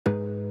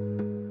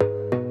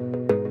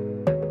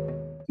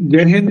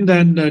Jai Hind,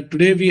 and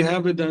today we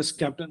have with us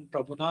Captain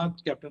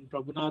Prabhunath. Captain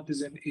Prabhunath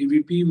is an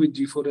AVP with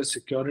G4S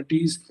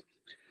Securities.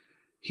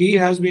 He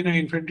has been an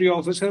infantry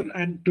officer,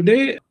 and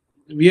today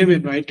we have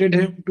invited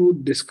him to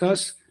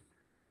discuss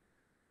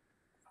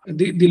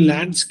the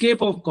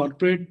landscape of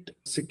corporate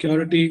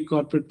security,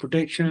 corporate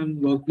protection,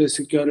 workplace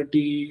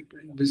security,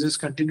 business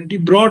continuity,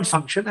 broad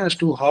function as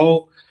to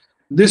how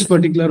this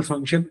particular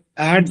function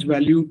adds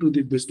value to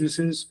the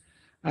businesses,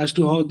 as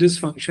to how this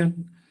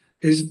function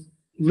is,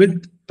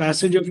 with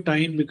passage of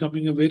time,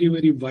 becoming a very,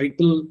 very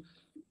vital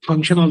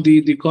function of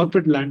the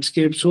corporate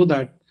landscape so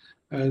that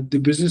the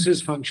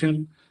businesses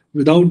function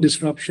without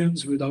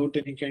disruptions, without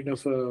any kind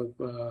of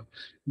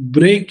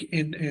break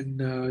in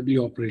the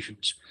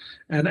operations.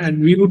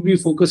 And we would be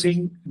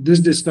focusing this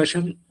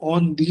discussion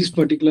on these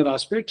particular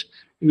aspects.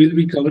 We'll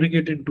be covering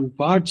it in two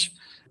parts.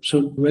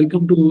 So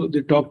welcome to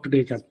the talk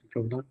today, Captain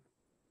Prabhunath.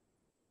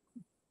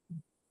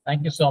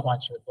 Thank you so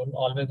much, Vipul.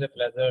 Always a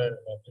pleasure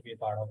to be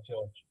part of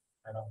your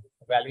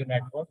value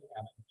network,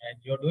 and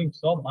you're doing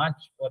so much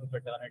for the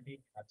fraternity.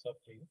 That's up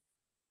to you.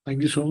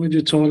 Thank you so much.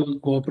 It's all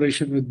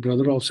cooperation with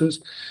brother officers.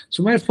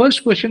 So my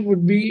first question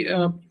would be,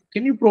 can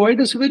you provide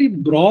us a very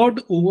broad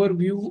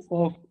overview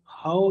of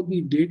how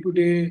the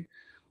day-to-day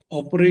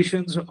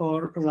operations,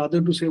 or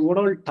rather to say, what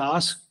all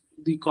tasks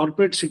the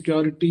corporate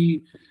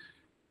security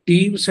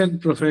teams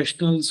and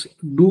professionals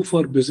do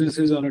for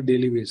businesses on a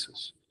daily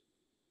basis?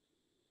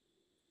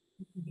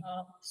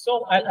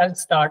 So I'll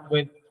start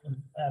with,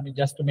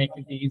 just to make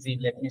it easy,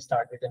 let me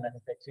start with the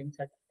manufacturing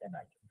sector, then I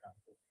can come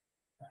to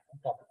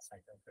the topic side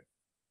of it.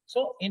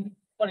 So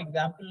for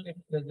example, if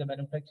there's a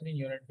manufacturing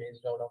unit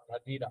based out of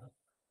Hadira,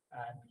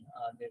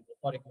 and there's,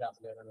 for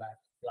example, a Reliance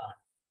plant.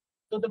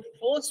 So the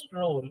first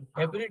role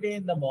every day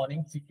in the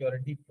morning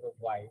security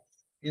provides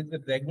is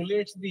it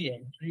regulates the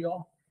entry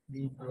of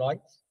the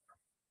employees,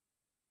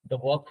 the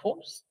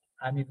workforce,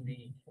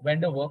 the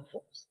vendor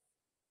workforce,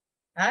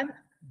 and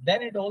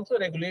then it also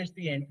regulates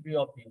the entry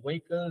of the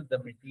vehicles, the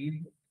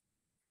material,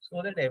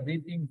 so that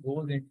everything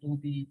goes into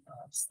the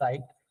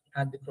site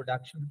and the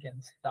production can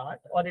start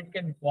or it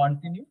can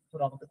continue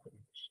from the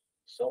production.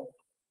 So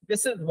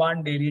this is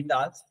one daily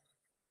task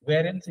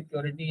wherein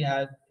security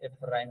has a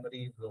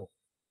primary role.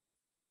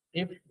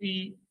 If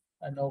we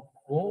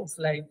go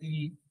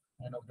slightly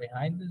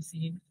behind the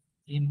scene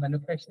in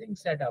manufacturing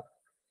setup,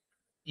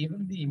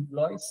 even the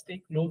employees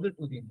stay closer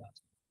to the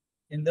industry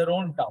in their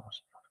own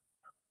township.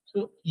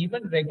 So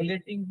even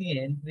regulating the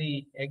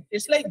entry,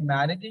 it's like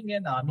managing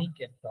an army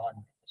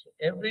cantonment. So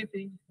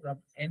everything from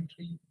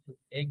entry to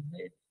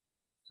exit,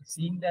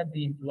 seeing that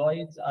the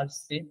employees are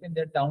safe in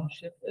their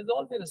township is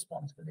all the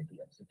responsibility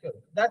of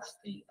security. That's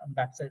the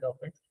backside of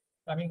it.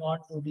 Coming on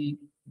to the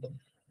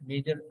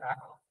major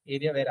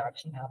area where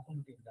action happens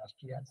in the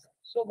industry.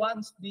 So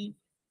once the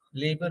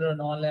labor and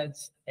all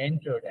has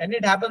entered, and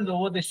it happens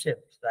over the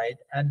shifts, right?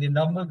 And the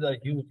numbers are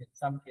huge. In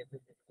some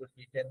cases, it could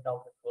be 10,000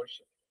 per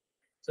shift.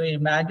 So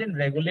imagine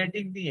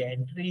regulating the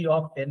entry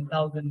of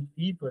 10,000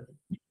 people,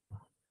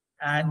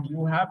 and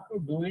you have to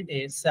do it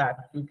ASAP.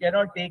 You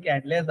cannot take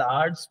endless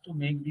hours to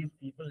make these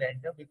people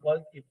enter,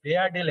 because if they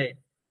are delayed,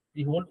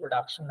 the whole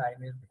production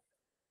line is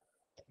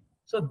delayed.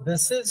 So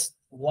this is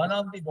one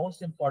of the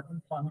most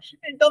important functions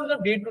in terms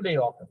of day-to-day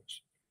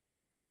operation.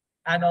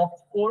 And of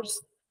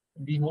course,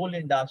 the whole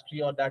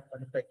industry or that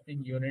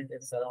manufacturing unit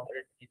is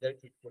surrounded. Either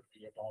it could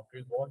be a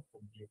boundary wall,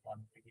 could be a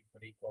concrete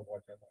brick or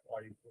whatever,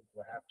 or it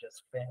could have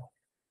just fence.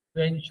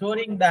 So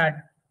ensuring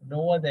that no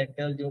one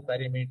enters your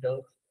perimeter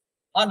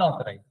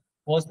unauthorized.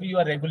 Firstly, you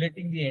are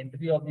regulating the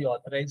entry of the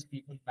authorized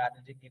people,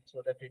 managing it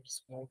so that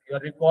it's smooth. You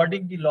are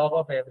recording the log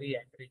of every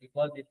entry,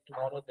 because if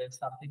tomorrow there's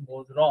something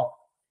goes wrong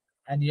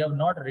and you have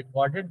not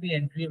recorded the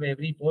entry of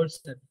every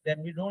person,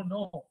 then we don't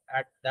know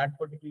at that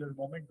particular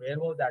moment where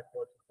was that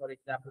person. For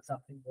example,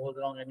 something goes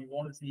wrong and you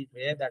want to see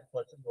where that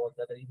person was,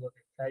 whether he was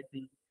inside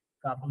the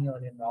company or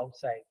in the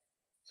outside.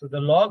 So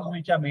the logs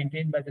which are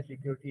maintained by the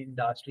security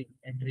industry,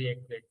 entry,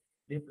 exit,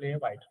 they play a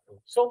vital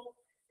role. So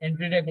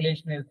entry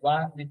regulation is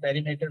one, the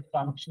perimeter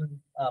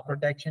function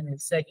protection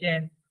is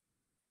second.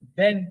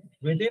 Then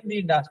within the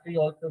industry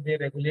also they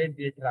regulate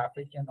the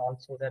traffic, and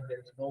also that there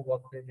is no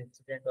workplace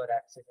incident or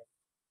accident.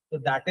 So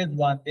that is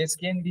one. They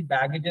scan the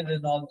baggages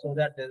and also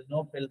that there is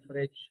no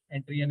pilferage,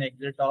 entry and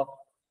exit of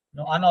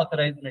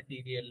unauthorized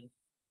material.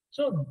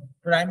 So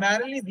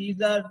primarily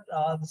these are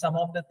some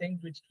of the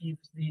things which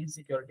keeps the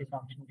security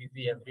function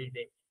busy every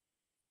day.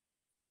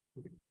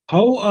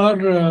 How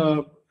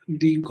are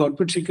the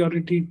corporate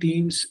security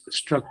teams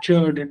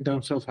structured in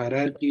terms of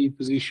hierarchy,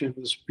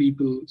 positions,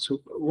 people? So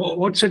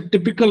what's a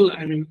typical,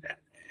 an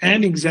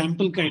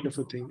example kind of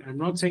a thing? I'm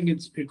not saying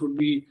it would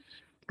be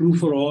true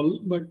for all,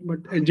 but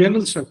a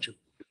general structure.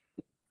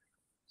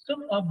 So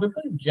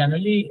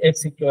generally a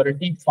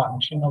security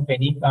function of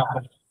any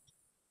company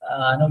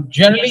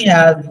generally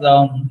has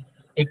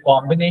a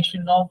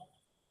combination of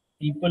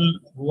people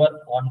who are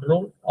on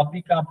roll of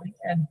the company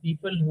and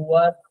people who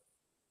are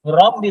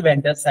from the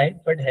vendor side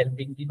but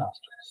helping the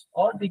masters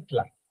or the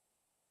client.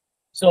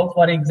 So,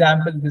 for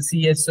example, the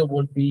CSO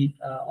would be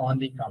on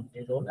the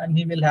company role, and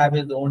he will have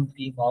his own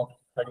team of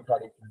 30,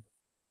 40 people.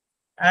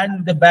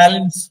 And the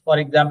balance, for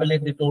example,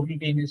 if the total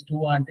team is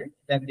 200,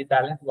 then the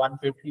balance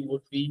 150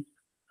 would be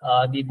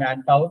the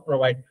manpower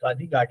provided by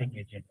the guarding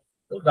agent.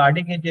 So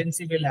guarding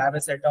agency will have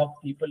a set of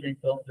people in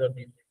terms of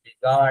the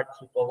guard,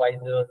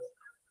 supervisors,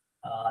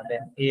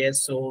 then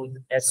ASOs,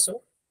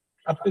 SO.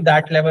 Up to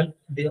that level,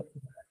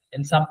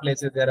 in some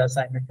places there are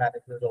assignment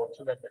managers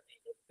also that the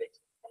team is fixed.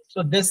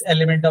 So this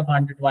element of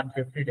 100,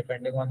 150,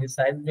 depending on the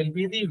size, will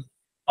be the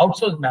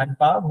outsourced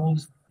manpower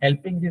who's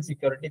helping the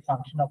security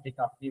function of the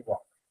company work.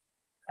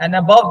 And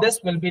above this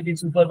will be the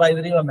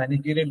supervisory or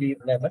managerial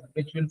level,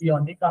 which will be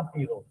on the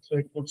company role. So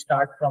it would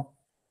start from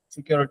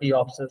security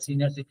officer,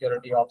 senior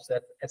security officer,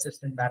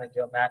 assistant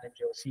manager,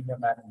 manager, senior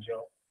manager,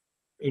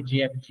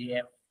 AGM,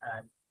 GM,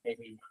 and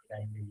maybe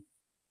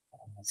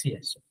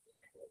CSO.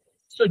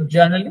 So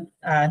generally,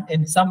 and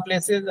in some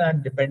places,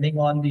 and depending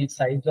on the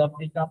size of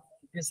the company,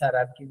 this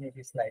hierarchy may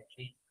be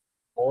slightly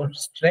more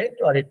straight,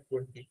 or it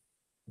could be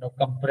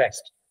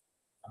compressed,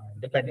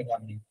 depending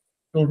on the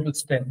total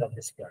strength of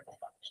the security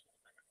function.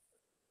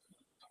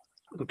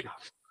 Okay.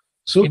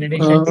 So in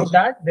addition to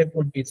that, there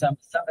could be some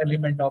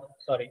element of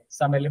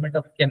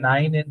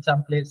canine in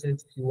some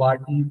places,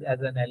 QRTs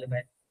as an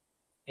element.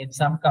 In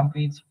some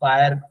companies,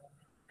 fire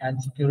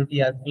and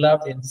security are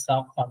clubbed. In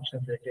some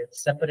functions, it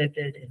is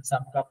separated. In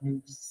some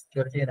companies,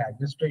 security and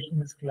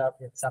administration is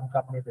clubbed. In some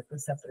companies, it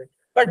is separate.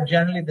 But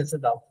generally, this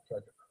is how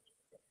security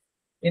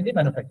in the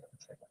manufacturing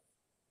sector.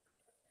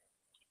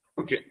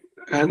 Okay.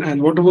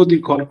 And what about the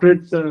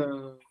corporate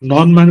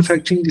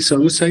non-manufacturing, the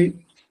service side?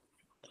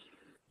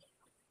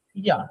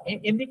 Yeah,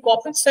 in the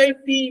corporate side,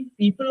 the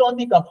people on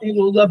the company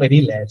roles are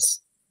very less.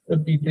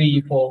 Could be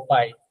 3, 4,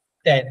 5,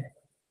 10.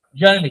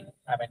 Generally,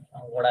 I mean,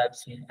 what I've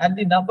seen. And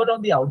the number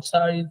on the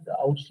outside, the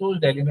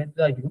outsourced elements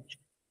are huge.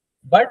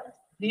 But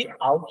the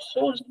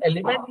outsourced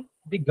element,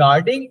 the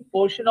guarding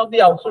portion of the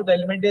outsourced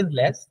element is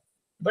less.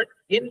 But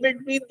in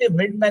between, the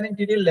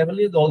mid-managerial level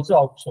is also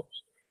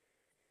outsourced.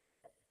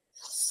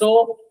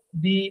 So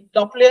the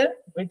top layer,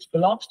 which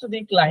belongs to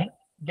the client,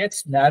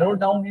 gets narrowed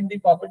down in the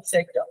corporate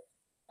sector,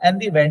 and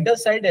the vendor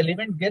side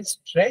element gets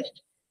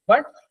stretched.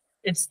 But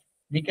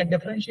we can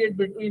differentiate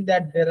between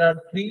that. There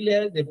are 3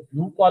 layers: the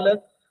blue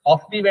collar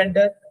of the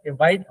vendor, a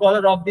white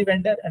collar of the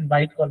vendor, and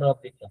white collar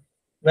of the client.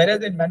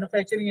 Whereas in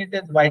manufacturing, it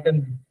is white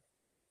and blue.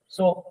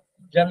 So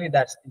generally,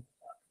 that's the.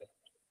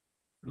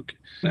 Okay.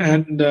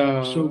 And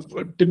so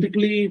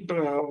typically,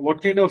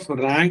 what kind of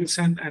ranks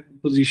and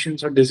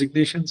positions or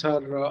designations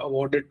are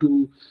awarded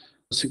to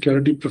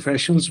security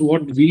professionals?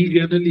 What we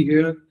generally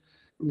hear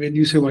when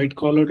you say white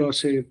collared or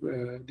say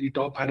the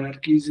top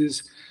hierarchies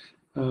is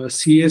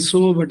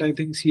CSO, but I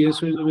think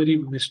CSO is a very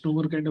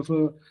misnomer kind of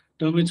a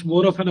term. It's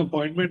more of an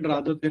appointment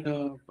rather than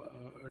a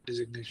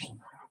designation.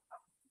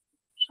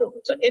 So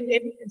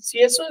in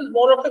CSO is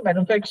more of a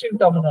manufacturing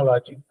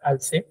terminology, I'll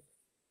say.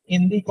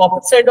 In the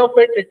corporate side of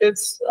it, it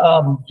is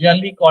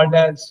generally called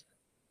as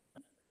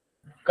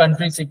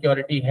country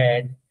security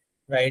head,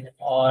 right,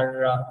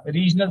 or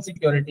regional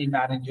security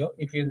manager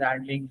if he's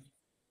handling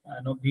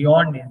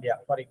beyond India.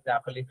 For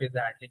example, if he's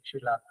handling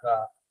Sri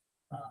Lanka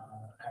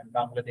and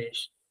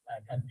Bangladesh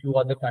and few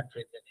other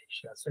countries in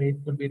Asia. So it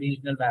could be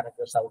regional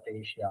manager South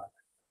Asia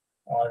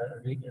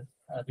or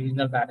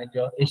regional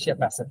manager Asia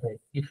Pacific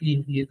if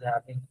he is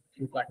having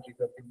few countries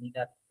of the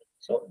MENA.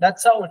 So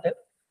that's how it is.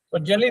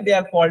 But generally they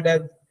are called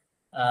as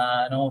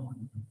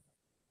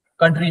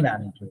country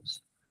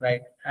managers,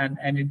 right? And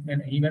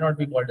he may not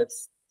be called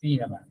as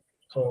senior manager.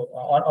 So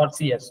or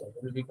CSO.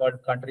 It will be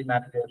called country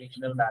manager,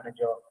 regional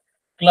manager,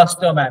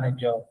 cluster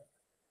manager.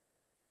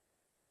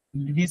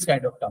 These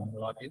kind of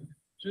terminologies.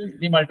 So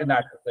the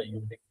multinationals are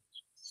using.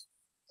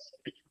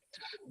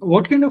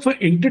 What kind of an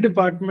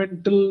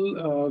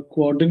interdepartmental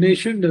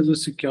coordination does a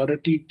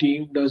security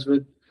team does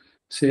with,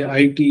 say,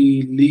 IT,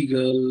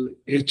 legal,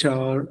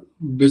 HR,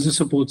 business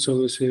support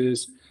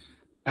services,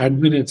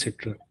 admin,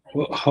 etc.?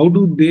 How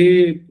do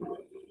they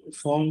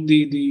form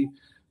the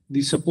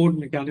support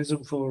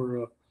mechanism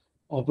for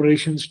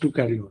operations to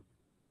carry on?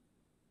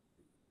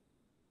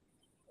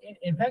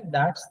 In fact,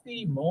 that's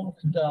the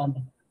most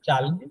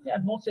challenging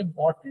and most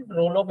important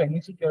role of any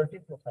security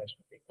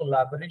professional. The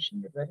collaboration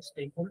with various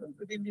stakeholders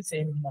within the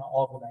same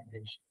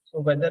organization. So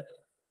whether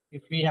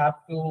if we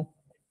have to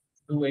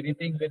do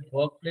anything with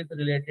workplace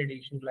related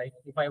issue, like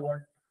if I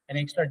want an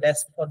extra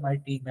desk for my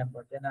team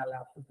member, then I'll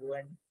have to go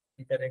and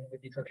interact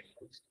with the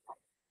facilities.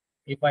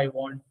 If I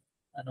want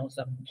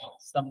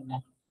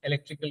some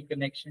electrical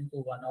connection to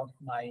one of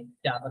my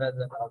cameras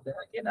and all that,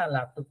 again I'll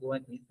have to go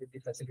and meet with the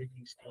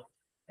facilities team.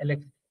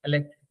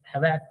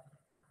 HVAC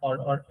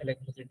or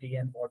electricity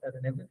and water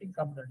and everything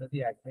comes under the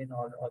admin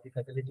or the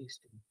facilities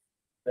team.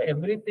 So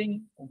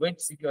everything which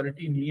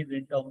security needs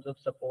in terms of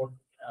support,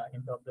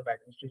 in terms of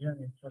administration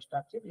and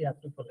infrastructure, we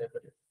have to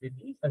collaborate with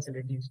the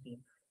facilities team.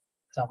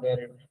 Somewhere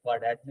it's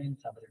called admin,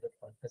 somewhere it's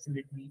called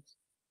facilities,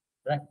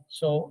 right?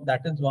 So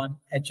that is one.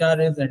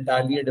 HR is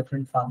entirely a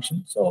different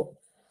function. So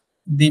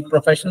the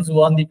professionals who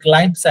are on the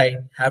client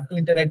side have to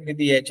interact with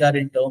the HR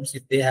in terms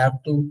if they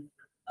have to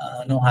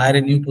hire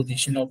a new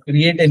position or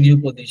create a new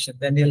position,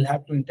 then they'll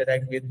have to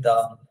interact with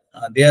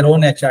their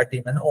own HR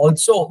team. And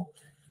also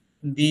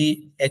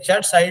the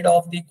HR side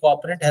of the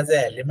corporate has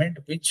an element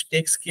which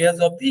takes care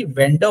of the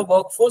vendor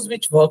workforce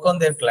which work on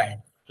their client.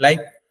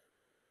 Like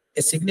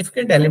a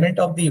significant element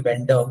of the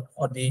vendor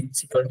or the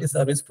security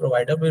service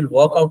provider will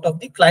work out of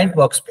the client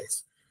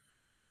workspace.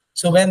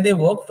 So when they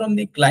work from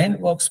the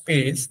client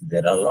workspace,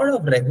 there are a lot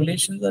of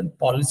regulations and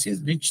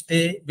policies which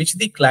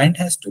the client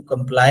has to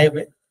comply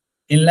with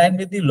in line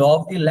with the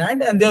law of the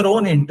land and their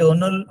own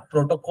internal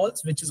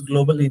protocols, which is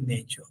global in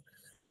nature.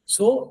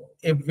 So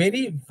a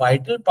very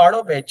vital part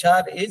of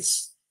HR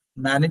is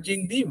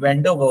managing the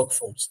vendor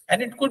workforce,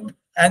 and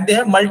they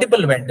have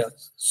multiple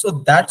vendors.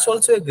 So that's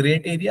also a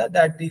great area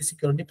that the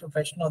security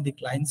professional on the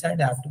client side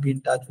have to be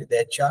in touch with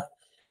HR.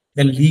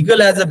 The legal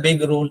has a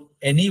big role.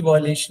 Any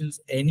violations,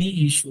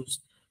 any issues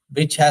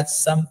which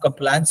has some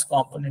compliance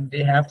component,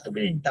 they have to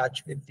be in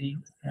touch with the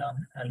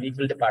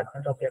legal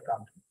department of their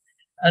company.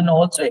 And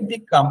also, if the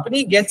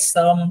company gets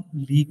some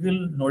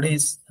legal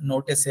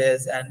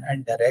notices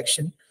and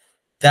direction,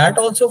 that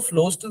also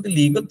flows to the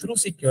legal through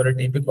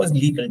security, because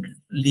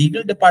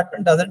legal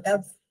department doesn't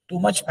have too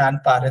much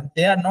manpower and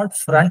they are not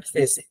front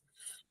facing.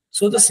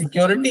 So the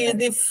security is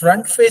the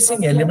front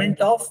facing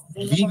element of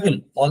legal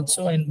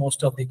also in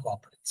most of the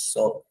corporates.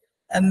 So,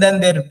 and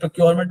then their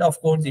procurement, of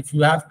course, if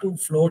you have to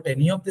float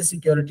any of the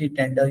security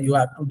tender, you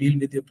have to deal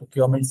with your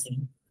procurement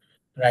team,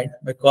 right?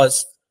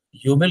 Because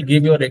you will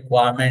give your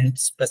requirement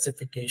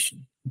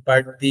specification,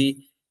 but the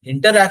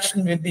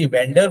interaction with the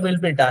vendor will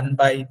be done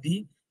by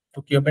the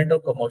procurement or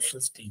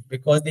commercials team,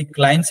 because the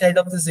client side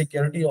of the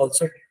security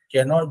also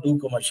cannot do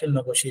commercial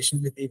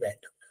negotiation with the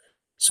vendor.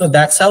 So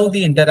that's how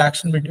the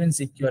interaction between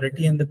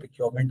security and the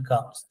procurement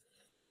comes.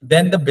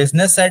 Then the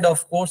business side,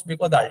 of course,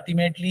 because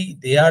ultimately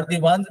they are the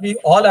ones we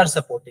all are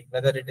supporting,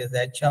 whether it is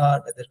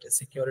HR, whether it is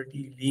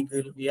security,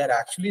 legal, we are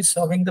actually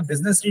serving the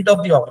business need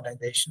of the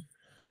organization.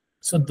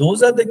 So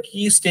those are the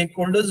key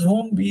stakeholders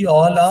whom we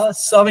all are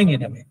serving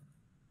in a way.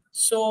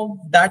 So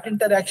that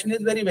interaction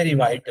is very, very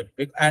vital.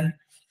 And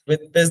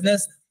with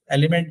business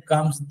element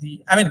comes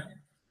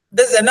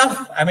there's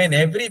enough.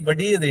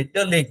 Everybody is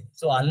interlinked.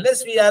 So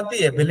unless we have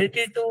the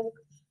ability to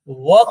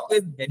work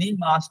with many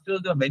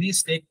masters or many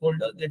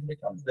stakeholders, it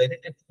becomes very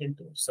difficult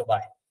to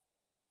survive.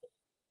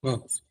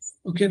 Wow.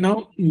 Okay,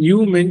 now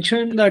you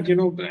mentioned that,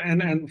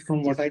 and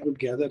from what I could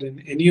gather, in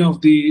any of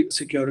the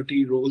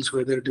security roles,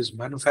 whether it is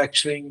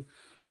manufacturing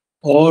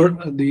or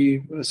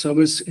the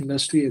service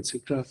industry,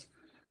 etc.,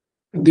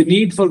 the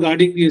need for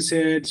guarding the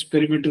assets,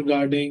 perimeter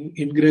guarding,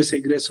 ingress,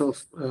 egress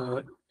of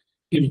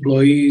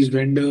employees,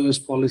 vendors,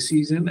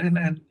 policies,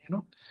 and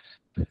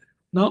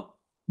now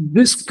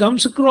this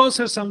comes across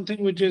as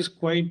something which is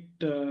quite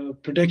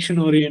protection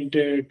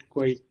oriented,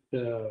 quite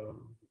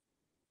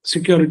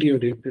security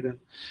oriented.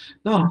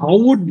 Now, how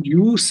would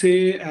you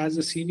say, as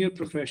a senior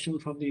professional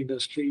from the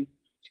industry,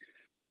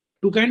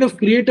 to kind of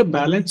create a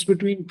balance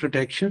between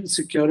protection,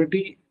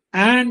 security,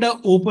 and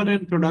an open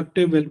and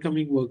productive,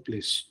 welcoming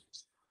workplace?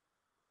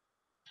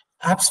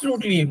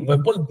 Absolutely,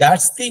 Vipul.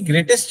 That's the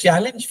greatest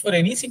challenge for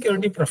any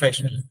security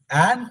professional.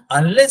 And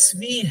unless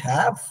we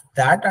have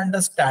that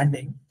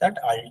understanding that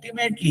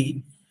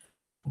ultimately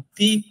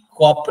the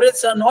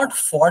corporates are not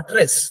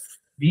fortress,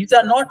 these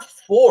are not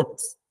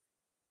forts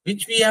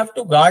which we have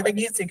to guard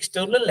against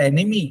external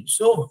enemy.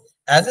 So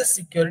as a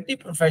security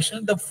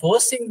professional, the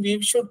first thing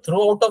we should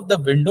throw out of the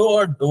window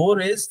or door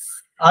is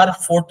our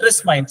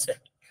fortress mindset.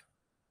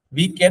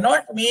 We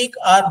cannot make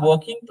our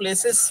working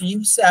places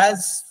seems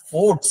as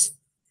forts,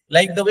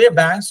 like the way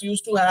banks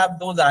used to have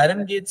those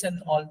iron gates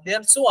and all. They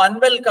are so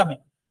unwelcoming.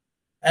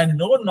 And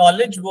no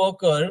knowledge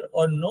worker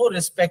or no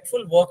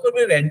respectful worker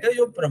will enter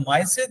your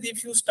premises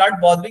if you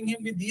start bothering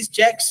him with these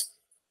checks.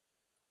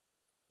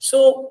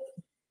 So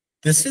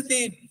this is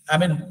the,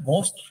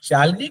 most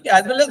challenging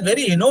as well as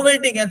very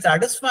innovating and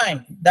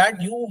satisfying,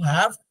 that you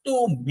have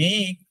to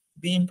make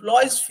the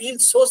employees feel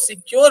so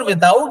secure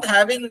without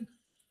having,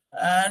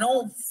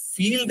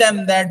 feel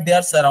them that they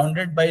are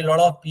surrounded by a lot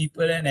of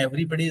people and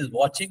everybody is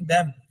watching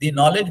them. The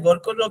knowledge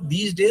workers of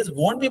these days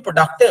won't be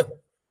productive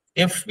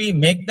if we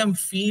make them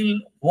feel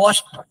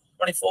watched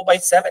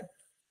 24/7.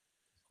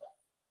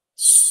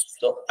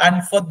 So,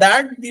 and for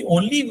that, the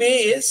only way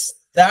is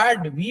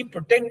that we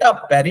protect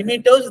our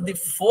perimeters. The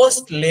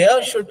first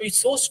layer should be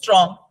so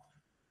strong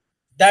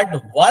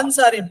that once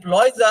our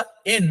employees are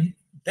in,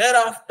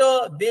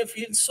 thereafter they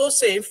feel so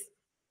safe,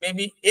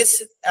 maybe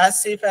is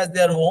as safe as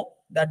their home,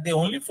 that they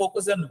only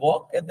focus on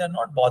work and they're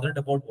not bothered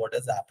about what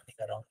is happening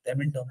around them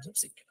in terms of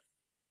security.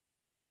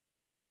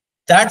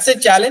 That's a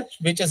challenge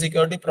which a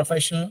security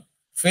professional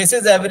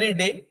faces every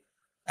day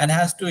and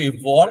has to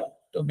evolve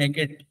to make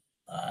it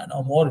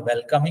more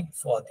welcoming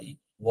for the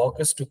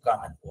workers to come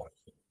and work.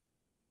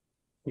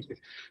 Okay.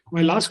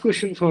 My last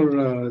question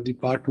for the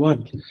part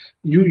one.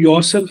 You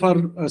yourself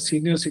are a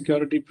senior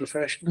security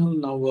professional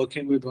now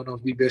working with one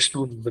of the best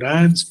known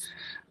brands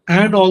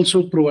and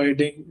also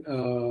providing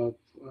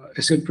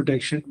asset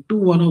protection to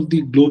one of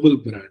the global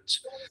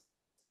brands.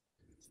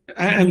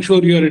 I'm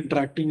sure you're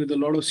interacting with a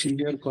lot of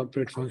senior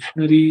corporate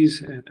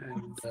functionaries,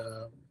 and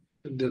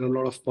there are a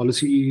lot of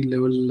policy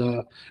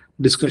level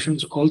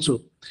discussions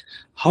also.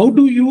 How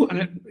do you,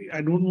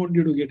 I don't want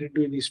you to get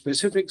into any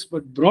specifics,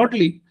 but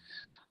broadly,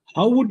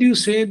 how would you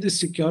say the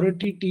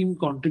security team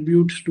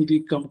contributes to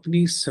the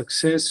company's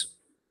success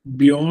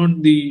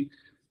beyond the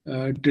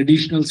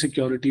traditional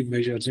security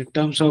measures in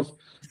terms of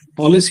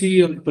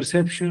policy or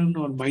perception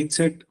or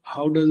mindset?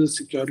 How does the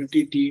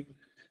security team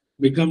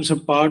becomes a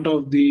part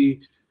of the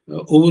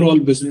overall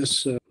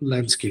business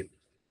landscape?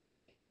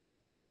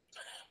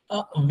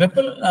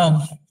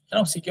 Vipul,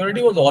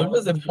 security was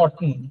always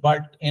important,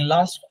 but in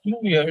last few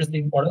years, the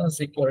importance of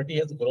security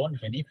has grown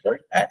manifold.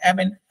 I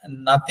mean,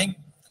 nothing,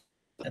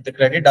 the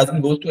credit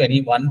doesn't go to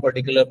any one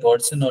particular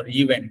person or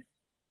event,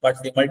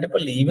 but the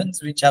multiple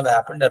events which have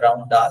happened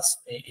around us,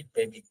 it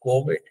may be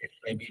COVID, it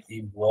may be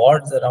the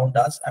wars around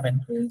us. I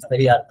mean, it's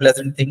very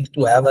unpleasant things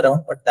to have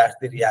around, but that's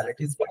the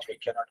realities which we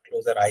cannot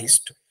close our eyes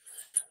to,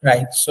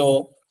 right?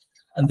 So,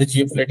 and the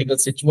geopolitical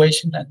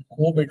situation and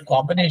COVID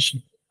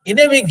combination, in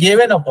a way, gave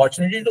an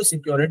opportunity to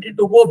security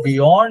to go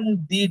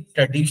beyond the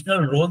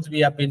traditional roles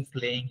we have been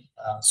playing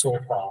so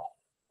far.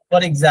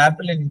 For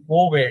example, in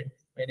COVID,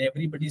 when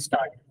everybody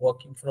started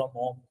working from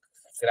home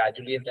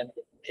gradually, and then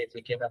it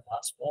became a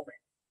mass movement.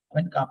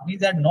 When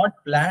companies had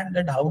not planned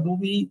that how do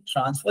we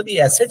transfer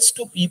the assets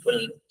to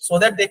people so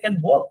that they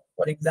can work.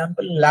 For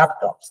example,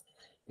 laptops.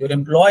 Your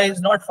employee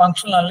is not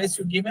functional unless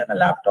you give him a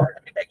laptop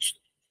connection.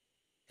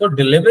 So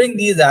delivering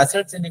these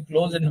assets in a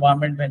closed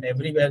environment when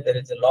everywhere there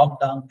is a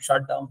lockdown,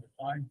 shutdown,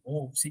 you can't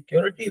move,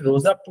 security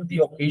rose up to the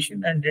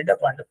occasion and did a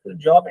wonderful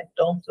job in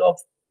terms of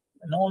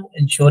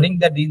ensuring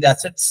that these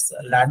assets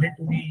landed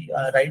to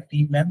the right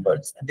team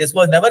members. And this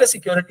was never a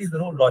security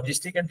role.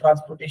 Logistic and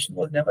transportation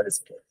was never a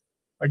security,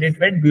 but it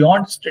went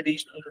beyond its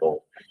traditional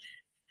role.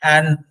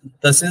 And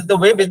this is the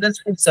way business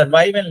could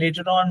survive and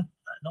later on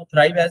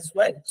thrive as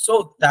well.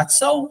 So that's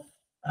how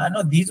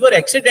these were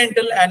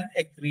accidental and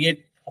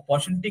create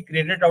opportunity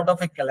created out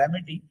of a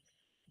calamity.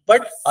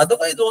 But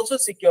otherwise also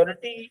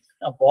security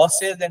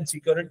bosses and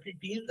security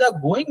teams are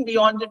going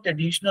beyond the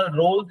traditional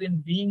roles in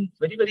being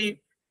very, very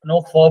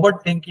forward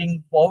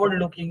thinking, forward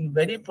looking,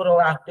 very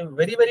proactive,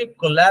 very, very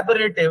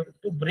collaborative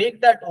to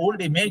break that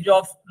old image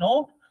of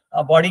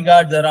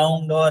bodyguards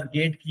around or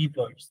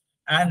gatekeepers.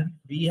 And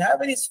we have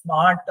very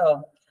smart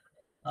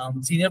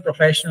senior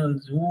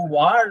professionals who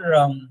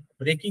are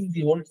breaking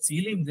the old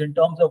ceilings in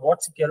terms of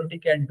what security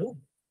can do.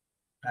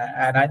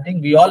 And I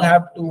think we all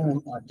have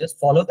to just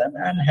follow them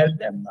and help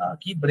them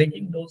keep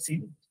breaking those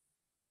ceilings.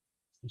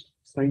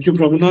 Thank you,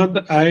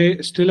 Prabhunath. I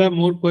still have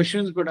more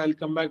questions, but I'll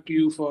come back to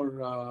you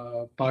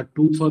for part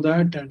 2 for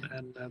that.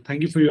 And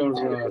thank you for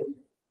your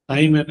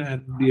time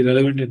and the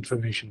relevant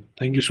information.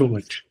 Thank you so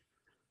much.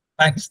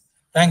 Thanks.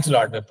 Thanks a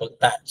lot, Vipul.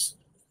 Thanks.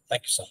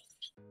 Thank you, sir.